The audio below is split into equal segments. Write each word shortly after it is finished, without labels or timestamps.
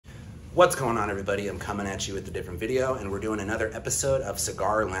What's going on, everybody? I'm coming at you with a different video, and we're doing another episode of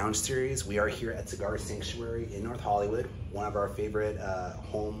Cigar Lounge Series. We are here at Cigar Sanctuary in North Hollywood, one of our favorite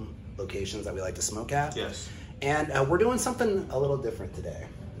home locations that we like to smoke at. Yes. And we're doing something a little different today,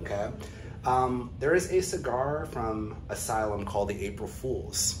 okay? There is a cigar from Asylum called the April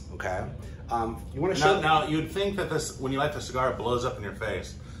Fools, okay? You want to show... Now, you'd think that this, when you light the cigar, it blows up in your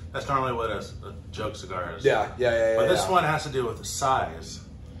face. That's normally what a joke cigar is. Yeah. But this one has to do with the size.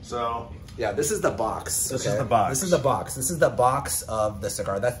 So yeah, this is the box. This is the box. This is the box. This is the box of the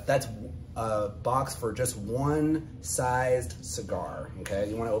cigar. That's a box for just one sized cigar. Okay,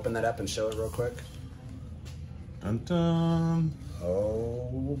 you want to open that up and show it real quick? Dun dun.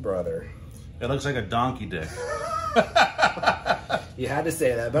 Oh, brother. It looks like a donkey dick. You had to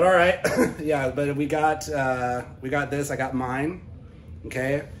say that, but all right. Yeah, but we got this. I got mine.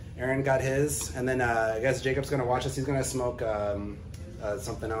 Okay, Aaron got his, and then I guess Jacob's gonna watch us. He's gonna smoke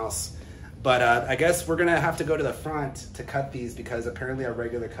something else. But I guess we're gonna have to go to the front to cut these because apparently our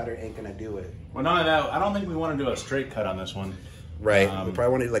regular cutter ain't gonna do it. Well, not only that, I don't think we want to do a straight cut on this one. Right. We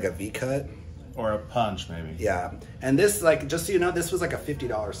probably want to do like a V cut. Or a punch, maybe. Yeah. And this, like, just so you know, this was like a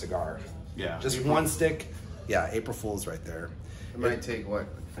 $50 cigar. Yeah. Just one stick. Yeah, April Fools right there. It might take, what,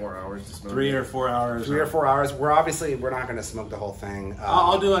 4 hours to smoke? 3 or 4 hours. 3 or 4 hours. We're not going to smoke the whole thing.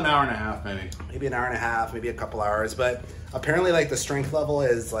 I'll do an hour and a half, maybe. Maybe an hour and a half, maybe a couple hours. But apparently, like, the strength level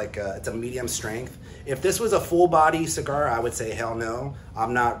is like, it's a medium strength. If this was a full body cigar, I would say hell no.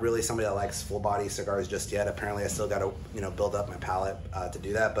 I'm not really somebody that likes full body cigars just yet. Apparently, I still got to, build up my palate to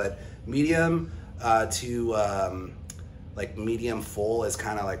do that. But medium to like medium full is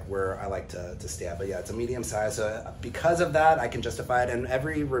kind of like where I like to stay at. But yeah, it's a medium size, so because of that I can justify it, and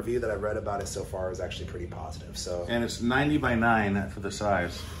every review that I've read about it so far is actually pretty positive. So, and it's 90 by 9 for the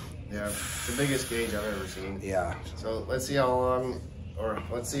size. Yeah, it's the biggest gauge I've ever seen. Yeah, so let's see how long, or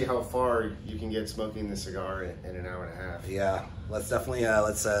let's see how far you can get smoking the cigar in an hour and a half. Yeah, let's definitely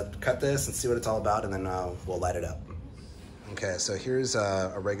let's cut this and see what it's all about, and then we'll light it up. Okay, so here's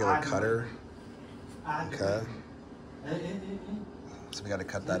a regular cutter. Okay, so we got to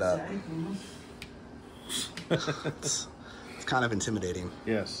cut that up. It's kind of intimidating.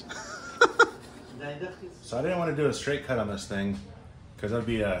 Yes. So I didn't want to do a straight cut on this thing because that'd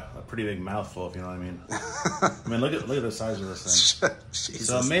be a pretty big mouthful, if you know what I mean. I mean, look at the size of this thing. Jesus.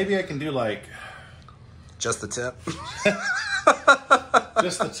 So maybe I can do like just the tip.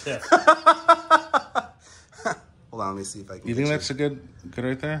 Just the tip. Hold on, let me see if I can. You think that's a good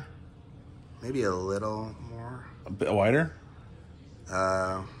right there? Maybe a little more. A bit wider?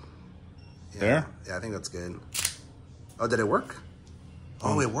 Yeah. There? Yeah, I think that's good. Oh, did it work?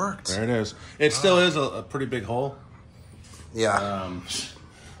 Oh, it worked. There it is. It still is a pretty big hole. Yeah.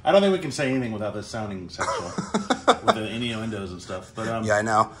 I don't think we can say anything without this sounding sexual with the innuendos and stuff. But yeah, I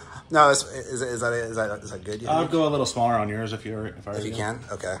know. No, is that good? I'll go a little smaller on yours if you can.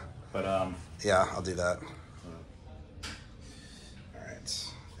 Okay. But yeah, I'll do that. All right.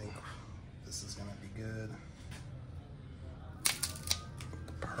 I think this is gonna be good.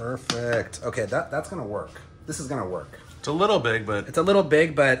 Perfect. Okay, that's gonna work. This is gonna work. It's a little big, but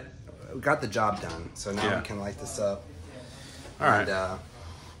we got the job done. So now we can light this up. All right. Let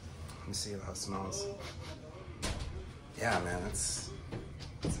me see how it smells. Yeah, man, it's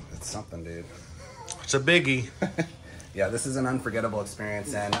something, dude. It's a biggie. Yeah, this is an unforgettable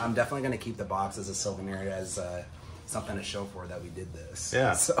experience, and I'm definitely gonna keep the box as a souvenir, as something to show for that we did this.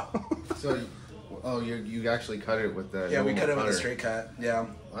 Yeah. So. You actually cut it with the Yeah, we cut it with a cutter. straight cut. Yeah.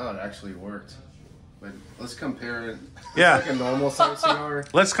 Wow, it actually worked. But let's compare it. Yeah. It's like a normal size cigar.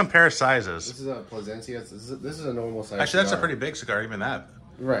 Let's compare sizes. This is a Plasencia. This is a normal size. Actually, that's cigar. a pretty big cigar, even that.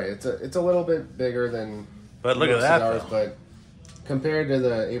 Right. It's a little bit bigger than. But look at most that, cigars, though. but compared to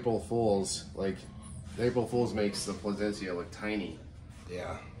the April Fools, like the April Fools makes the Plasencia look tiny.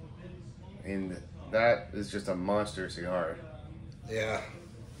 Yeah. And that is just a monster cigar. Yeah.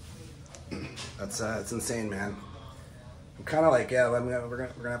 That's it's insane, man. I'm kind of like, yeah, we're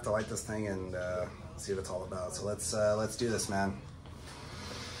gonna have to light this thing and see what it's all about. So let's do this, man.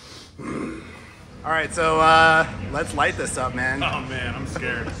 All right, so let's light this up, man. Oh man, I'm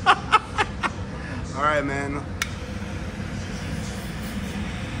scared. All right, man.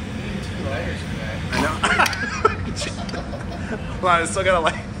 I know. Hold on, I still gotta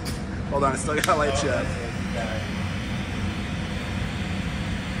light. Hold on, I still gotta light you up.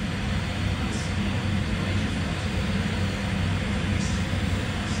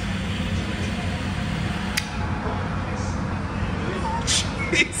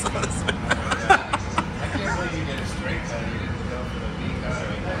 Jesus. I can't believe you did a straight cut. You didn't go for the V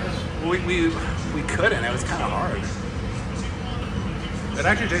cut. We couldn't. It was kind of hard. It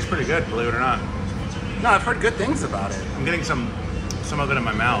actually tastes pretty good, believe it or not. No, I've heard good things about it. I'm getting some of it in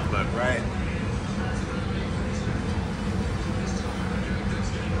my mouth, but Right.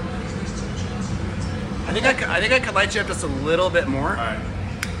 I think I could light you up just a little bit more. all right,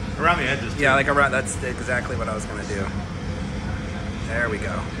 around the edges. Too. Yeah, like around. That's exactly what I was gonna do. There we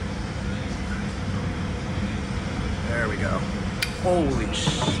go. There we go. Holy sh!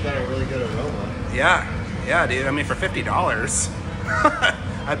 It's got a really good aroma. Yeah, dude. I mean, for $50,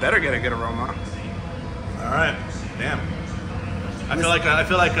 I better get a good aroma. All right, damn. I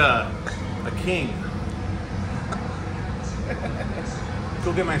feel like a king.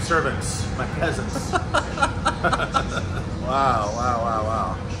 Go get my servants, my peasants.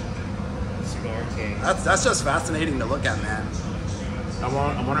 Wow. Cigar king. That's just fascinating to look at, man. I'm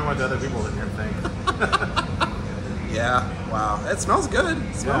wondering what the other people in here think. Yeah. Wow. It smells good.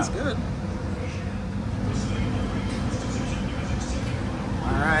 It smells good.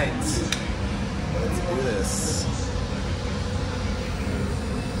 All right. Let's do this.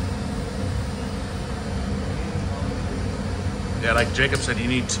 Yeah, like Jacob said, you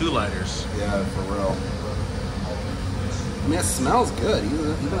need 2 lighters. Yeah, for real. I mean, it smells good.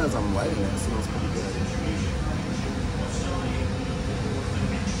 Even as I'm lighting it, it smells pretty good.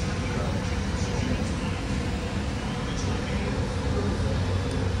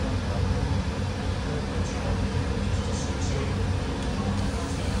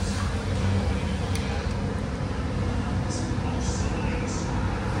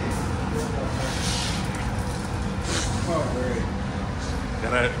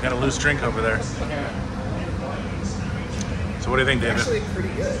 Got a loose drink over there. So what do you think, David? Actually, pretty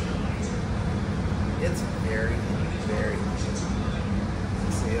good. It's very.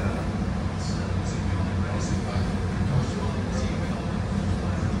 Let's see.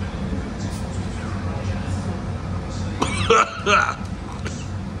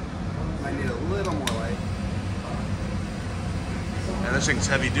 Might need a little more light. Man, this thing's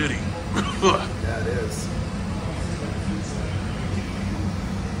heavy duty. Yeah, it is.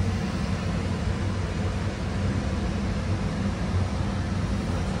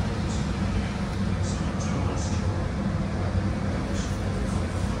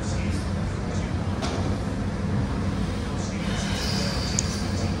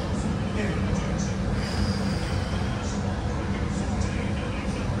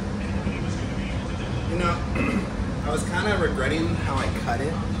 You know, I was kind of regretting how I cut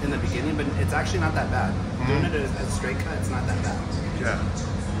it in the beginning, but it's actually not that bad. Doing it as a straight cut, it's not that bad. Yeah.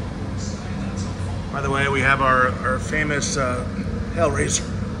 By the way, we have our famous Hellraiser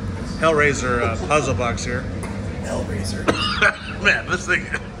puzzle box here. Hellraiser. Man,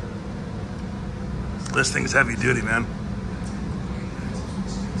 this thing's heavy duty, man.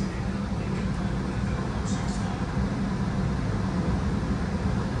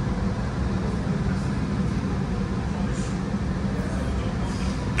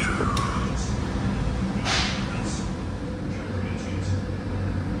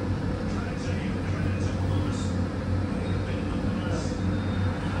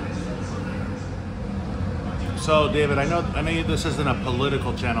 So, David, I know this isn't a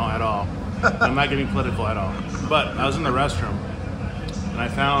political channel at all. I'm not getting political at all. But I was in the restroom and I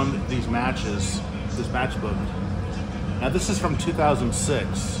found these matches, this matchbook. Now, this is from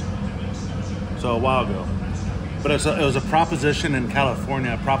 2006, so a while ago. But it was a proposition in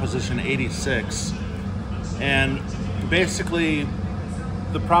California, Proposition 86. And basically,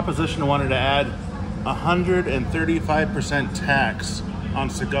 the proposition wanted to add 135% tax on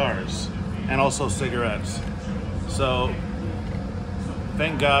cigars and also cigarettes. So,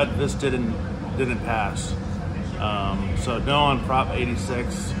 thank God this didn't pass. So no on Prop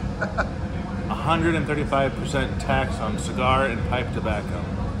 86. 135% tax on cigar and pipe tobacco.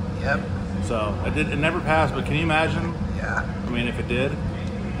 Yep. So it never passed, but can you imagine? Yeah. I mean, if it did,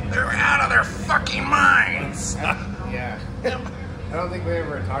 They're out of their fucking minds. Yeah. I don't think we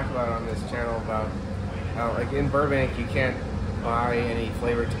ever talked about on this channel about how, like, in Burbank, you can't buy any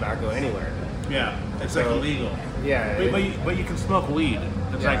flavored tobacco anywhere. yeah, it's So- like illegal. Yeah. But you can smoke weed.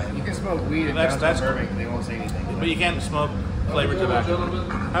 It's yeah, like, you can smoke weed in That's- downtown that's- Burbank, they won't say anything. but you can't smoke flavored tobacco.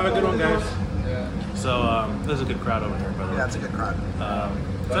 Have a good one, guys. Yeah. So there's a good crowd over here, by the way. Yeah, it's a good crowd.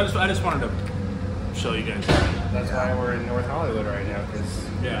 So I just wanted to show you guys. That's why we're in North Hollywood right now, because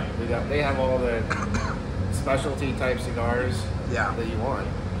Yeah. they have all the specialty type cigars Yeah. that you want,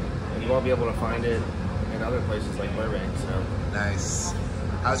 and you won't be able to find it in other places like Burbank. So Nice.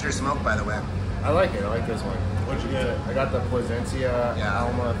 How's your smoke, by the way? I like it. I like this one. What'd you get? I got the Plasencia Yeah.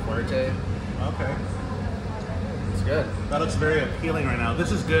 Alma Fuerte. Okay. It's good. That looks very appealing right now.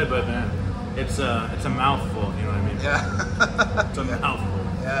 This is good, but man, it's a mouthful. You know what I mean? Yeah. It's a mouthful.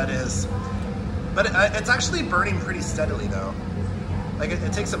 Yeah, it is. But it's actually burning pretty steadily, though. Like,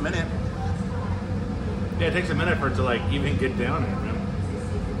 it takes a minute. Yeah, it takes a minute for it to, like, even get down here, man.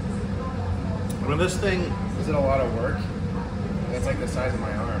 When this thing... Is it a lot of work? It's like the size of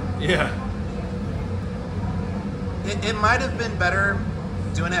my arm. Yeah. It might have been better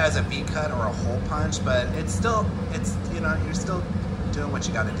doing it as a V cut or a hole punch, but it's still, you know, you're still doing what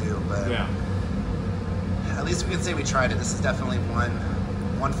you got to do. But Yeah. At least we can say we tried it. This is definitely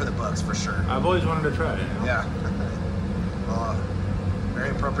one for the books for sure. I've always wanted to try it. You know? Yeah. Well, very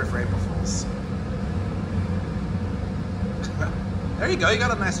appropriate for April Fools. There you go. You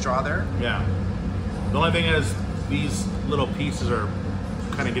got a nice draw there. Yeah. The only thing is, these little pieces are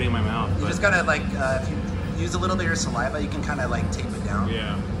kind of getting in my mouth. You just gotta like, if you use a little bit of your saliva, you can kind of like tape it down.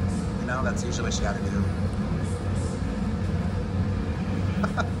 Yeah. You know, that's usually what you gotta do.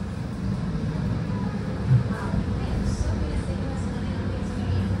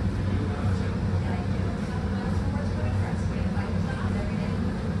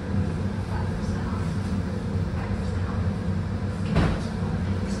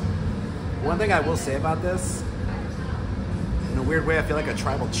 One thing I will say about this, in a weird way, I feel like a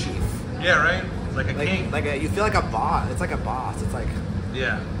tribal chief. Yeah, right? Like a king. You feel like a boss. It's like a boss. It's like...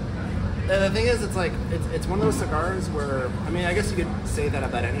 Yeah. And the thing is, it's like, it's one of those cigars where, I mean, I guess you could say that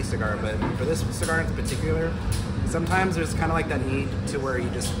about any cigar, but for this cigar in particular, sometimes there's kind of like that need to where you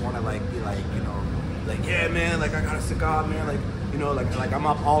just want to like, be like, you know, like, yeah, man, like I got a cigar, man, like, you know, like I'm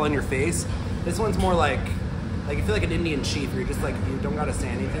up all in your face. This one's more like you feel like an Indian chief. You're just like, you don't got to say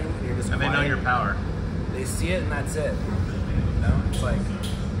anything. You're just And quiet. they know your power. They see it and that's it. You know, it's like...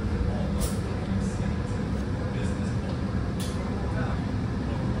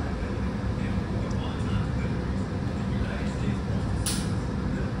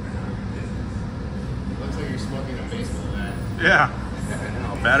 Looks like you're smoking a baseball bat. Yeah.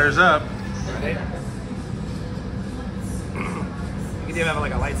 Batter's up. Right? You could even have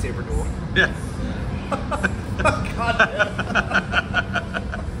like a lightsaber duel. Yeah. God damn.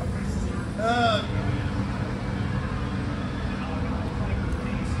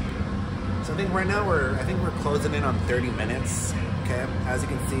 So I think right now we're closing in on 30 minutes. Okay, as you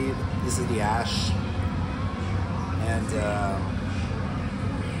can see, this is the ash, and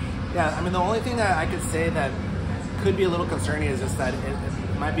yeah, I mean the only thing that I could say that could be a little concerning is just that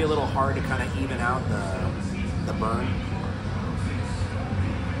it might be a little hard to kind of even out the burn.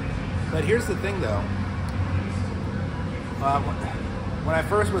 But here's the thing, though. When I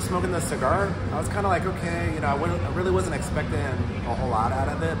first was smoking this cigar, I was kind of like, okay, you know, I really wasn't expecting a whole lot out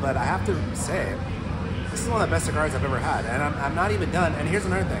of it, but I have to say, this is one of the best cigars I've ever had, and I'm not even done. And here's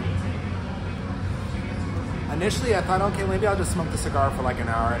another thing. Initially, I thought, okay, maybe I'll just smoke the cigar for like an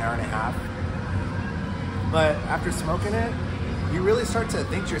hour and a half. But after smoking it, you really start to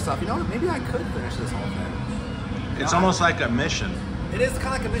think to yourself, you know what, maybe I could finish this whole thing. It's almost like a mission. It is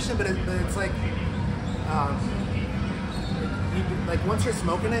kind of like a mission, but it's like, like once you're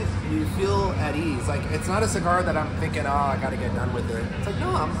smoking it, you feel at ease. Like it's not a cigar that I'm thinking, oh, I got to get done with it. It's like, no,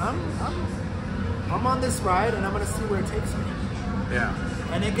 I'm on this ride, and I'm gonna see where it takes me. Yeah.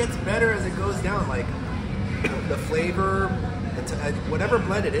 And it gets better as it goes down. Like the flavor, whatever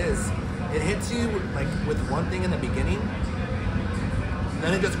blend it is, it hits you like with one thing in the beginning,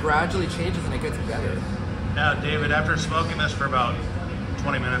 then it just gradually changes and it gets better. Now, David, after smoking this for about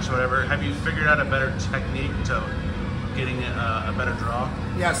 20 minutes or whatever, have you figured out a better technique to getting a better draw?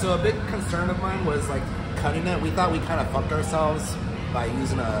 Yeah, so a big concern of mine was like cutting it. We thought we kind of fucked ourselves by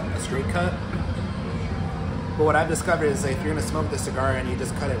using a straight cut. But what I've discovered is like, if you're gonna smoke the cigar and you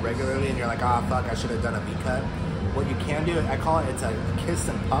just cut it regularly and you're like, ah, fuck, I should have done a V cut. What you can do, I call it, it's a kiss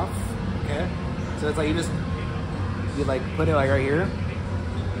and puff, okay? So it's like you like put it like right here.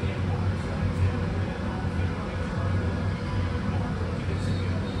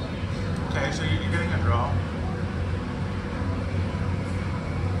 Okay, so you're getting a draw.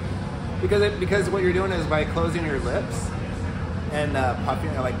 Because what you're doing is by closing your lips and puffing,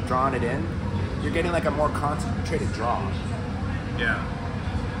 or like drawing it in, you're getting like a more concentrated draw. Yeah.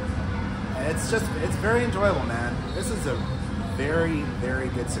 And it's very enjoyable, man. This is a very, very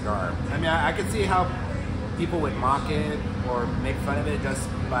good cigar. I mean, I could see how people would mock it or make fun of it just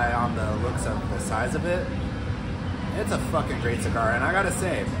by on the looks of the size of it. It's a fucking great cigar, and I gotta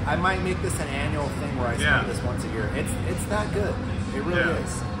say, I might make this an annual thing where I smoke this once a year. It's that good. It really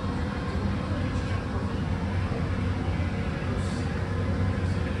is.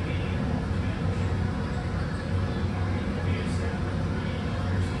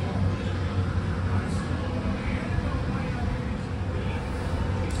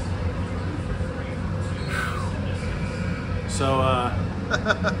 So,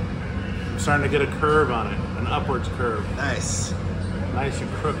 I'm starting to get a curve on it, an upwards curve. Nice. Nice and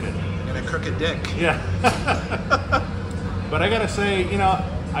crooked. And a crooked dick. Yeah. But I gotta say, you know,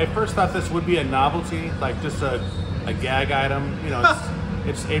 I first thought this would be a novelty, like just a gag item. You know,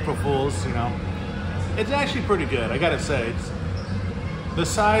 it's April Fools, you know. It's actually pretty good, I gotta say. The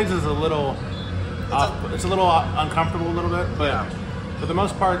size is a little it's a little uncomfortable a little bit, but yeah. For the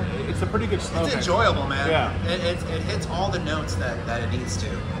most part, it's a pretty good smoke. It's enjoyable, man. Yeah. It hits all the notes that it needs to.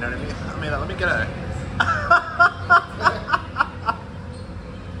 You know what I mean? I mean, let me get a...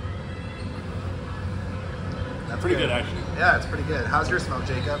 That's pretty good, actually. Yeah, it's pretty good. How's your smoke,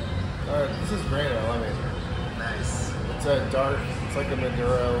 Jacob? This is great. I love it. Nice. It's a dark. It's like a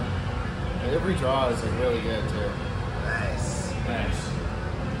Maduro. And every draw is like really good too. Nice. Nice.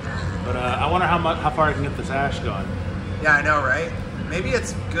 But I wonder how far I can get this ash going. Yeah, I know, right? Maybe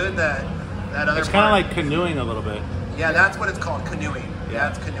it's good that other. It's kind of like canoeing a little bit. Yeah, that's what it's called, canoeing. Yeah,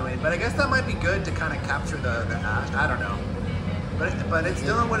 it's canoeing. But I guess that might be good to kind of capture the ash. I don't know. But it's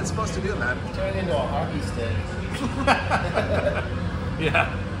doing what it's supposed to do, man. It's turning into a hockey stick. Yeah.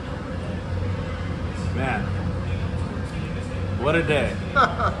 Man. What a day.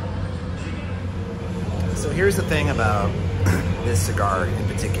 So here's the thing about this cigar in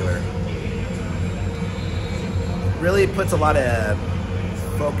particular. It really puts a lot of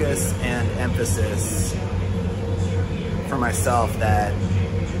focus and emphasis for myself that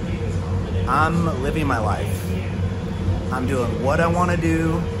I'm living my life. I'm doing what I want to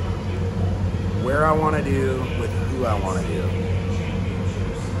do, where I want to do, with who I want to do.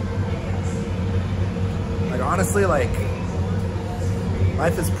 Like honestly, like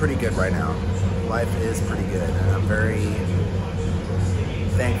life is pretty good right now. Life is pretty good, and I'm very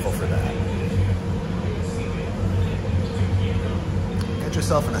thankful for that. Get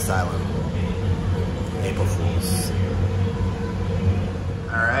yourself an Asylum April Fools.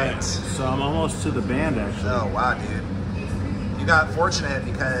 All right. So I'm almost to the band, actually. Oh wow, dude! You got fortunate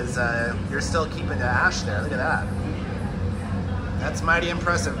because you're still keeping the ash there. Look at that. That's mighty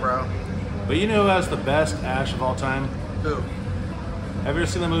impressive, bro. But you know who has the best ash of all time? Who? Have you ever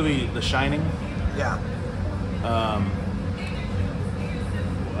seen the movie The Shining? Yeah.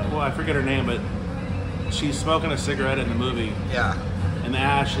 Well, I forget her name, but she's smoking a cigarette in the movie. Yeah. And the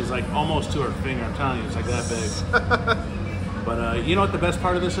ash is like almost to her finger. I'm telling you, it's like that big. But you know what the best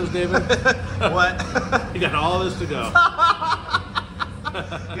part of this is, David? What? You got all of this to go.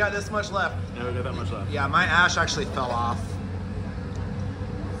 You got this much left. Yeah, we got that much left. Yeah, my ash actually fell off.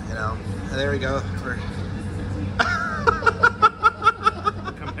 You know, there we go.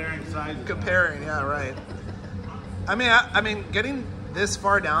 Comparing sizes. Comparing, yeah, right. I mean, getting this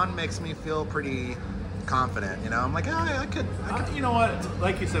far down makes me feel pretty confident. You know, I'm like, oh, I could. You know what?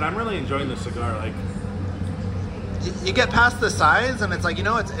 Like you said, I'm really enjoying this cigar. Like, you get past the size, and it's like, you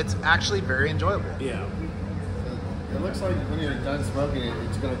know, it's actually very enjoyable. Yeah. It looks like when you're done smoking it,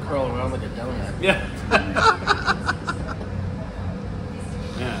 it's gonna curl around like a donut. Yeah.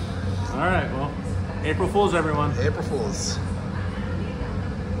 Yeah. All right. Well, April Fools, everyone. April Fools.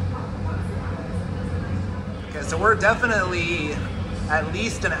 Okay, so we're definitely at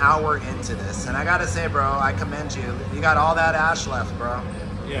least an hour into this, and I gotta say, bro, I commend you. You got all that ash left, bro.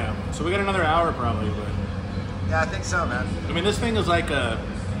 Yeah. So we got another hour probably, but. Yeah, I think so, man. I mean, this thing is like a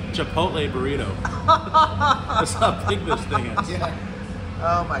Chipotle burrito. That's how big this thing is. Yeah.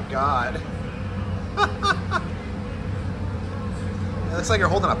 Oh my god. It looks like you're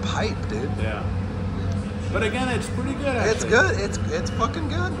holding a pipe, dude. Yeah. But again, it's pretty good, actually. It's good. It's fucking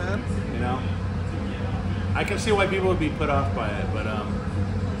good, man. You know? I can see why people would be put off by it, but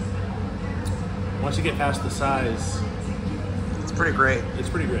once you get past the size... It's pretty great. It's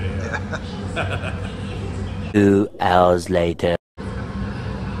pretty great, yeah. 2 hours later.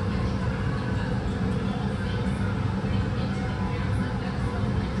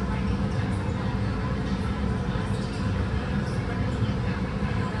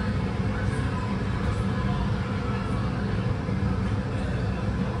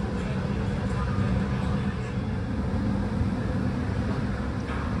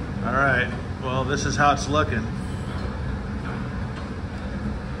 All right. Well, this is how it's looking.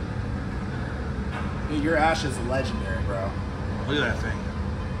 Dude, your ash is legendary, bro. Look at that thing.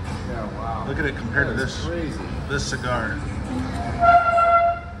 Yeah, wow. Look at it compared to this crazy. this cigar.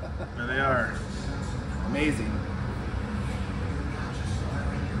 There they are. Amazing.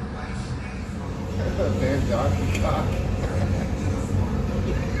 Van Donkey cock.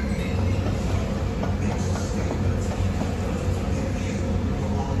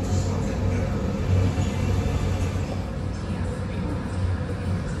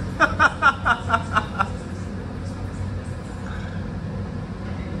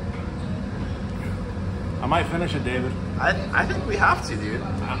 I might finish it, David. I think we have to, dude.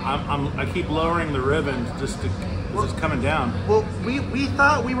 I keep lowering the ribbon just to, it's coming down. Well, we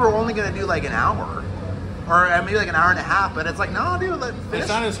thought we were only gonna do like an hour, or maybe like an hour and a half, but it's like, no, dude, finish. It's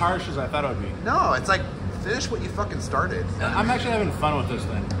not as harsh as I thought it would be. No, it's like, finish what you fucking started. I'm actually having fun with this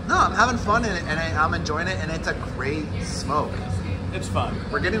thing. No, I'm having fun in it, and I'm enjoying it, and it's a great smoke. It's fun.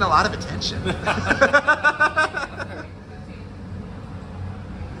 We're getting a lot of attention.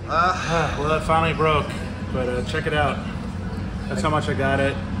 Well, it finally broke, but check it out. That's how much I got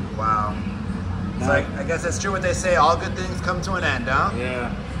it. Wow. It's like, I guess that's true what they say, all good things come to an end, huh?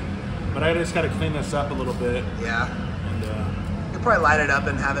 Yeah. But I just got to clean this up a little bit. Yeah. And you'll probably light it up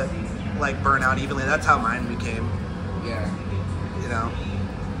and have it like burn out evenly. That's how mine became. Yeah. You know.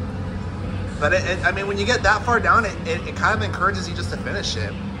 But I mean, when you get that far down, it kind of encourages you just to finish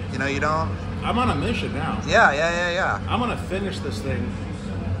it. You know, you don't. I'm on a mission now. Yeah. I'm gonna finish this thing.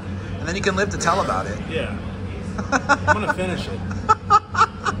 And then you can live to tell about it. Yeah. I'm gonna finish it.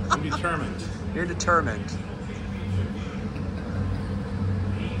 I'm determined. You're determined.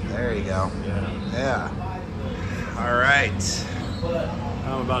 There you go. Yeah. All right.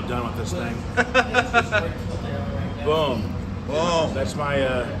 I'm about done with this thing. Boom. Boom. That's my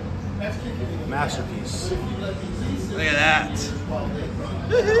masterpiece. Look at that.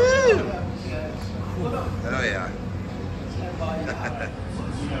 Woohoo! Oh yeah.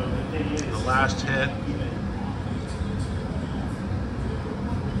 The last hit.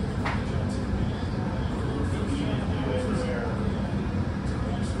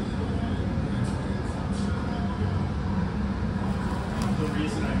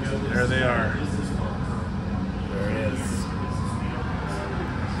 There they are. There it is.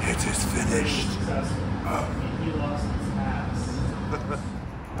 It is finished.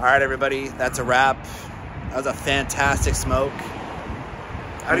 All right, everybody. That's a wrap. That was a fantastic smoke.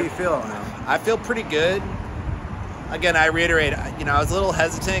 How do you feel now? I feel pretty good. Again, I reiterate, you know, I was a little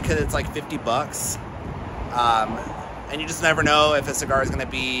hesitant because it's like $50. And you just never know if a cigar is going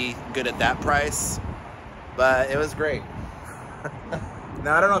to be good at that price. But it was great.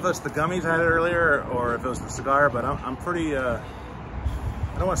 Now, I don't know if it's the gummies I had earlier or if it was the cigar, but I'm pretty, I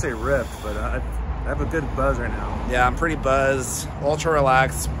don't want to say ripped, but I have a good buzz right now. Yeah, I'm pretty buzzed, ultra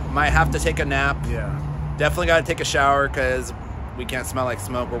relaxed. Might have to take a nap. Yeah. Definitely got to take a shower because we can't smell like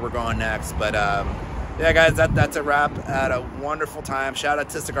smoke where we're going next. But yeah, guys, that's a wrap. Had a wonderful time. Shout out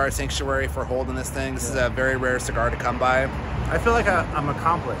to Cigar Sanctuary for holding this thing. This is a very rare cigar to come by. I feel like I'm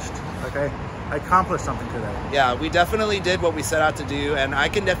accomplished. Like I accomplished something today. Yeah, we definitely did what we set out to do, and I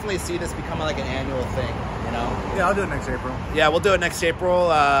can definitely see this becoming like an annual thing, you know? Yeah, I'll do it next April. Yeah, we'll do it next April.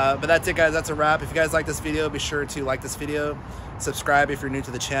 But that's it, guys. That's a wrap. If you guys like this video, be sure to like this video. Subscribe if you're new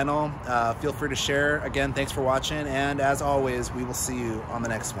to the channel. Feel free to share. Again, thanks for watching. And as always, we will see you on the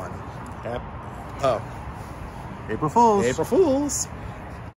next one. Yep. Oh. April Fools. April Fools.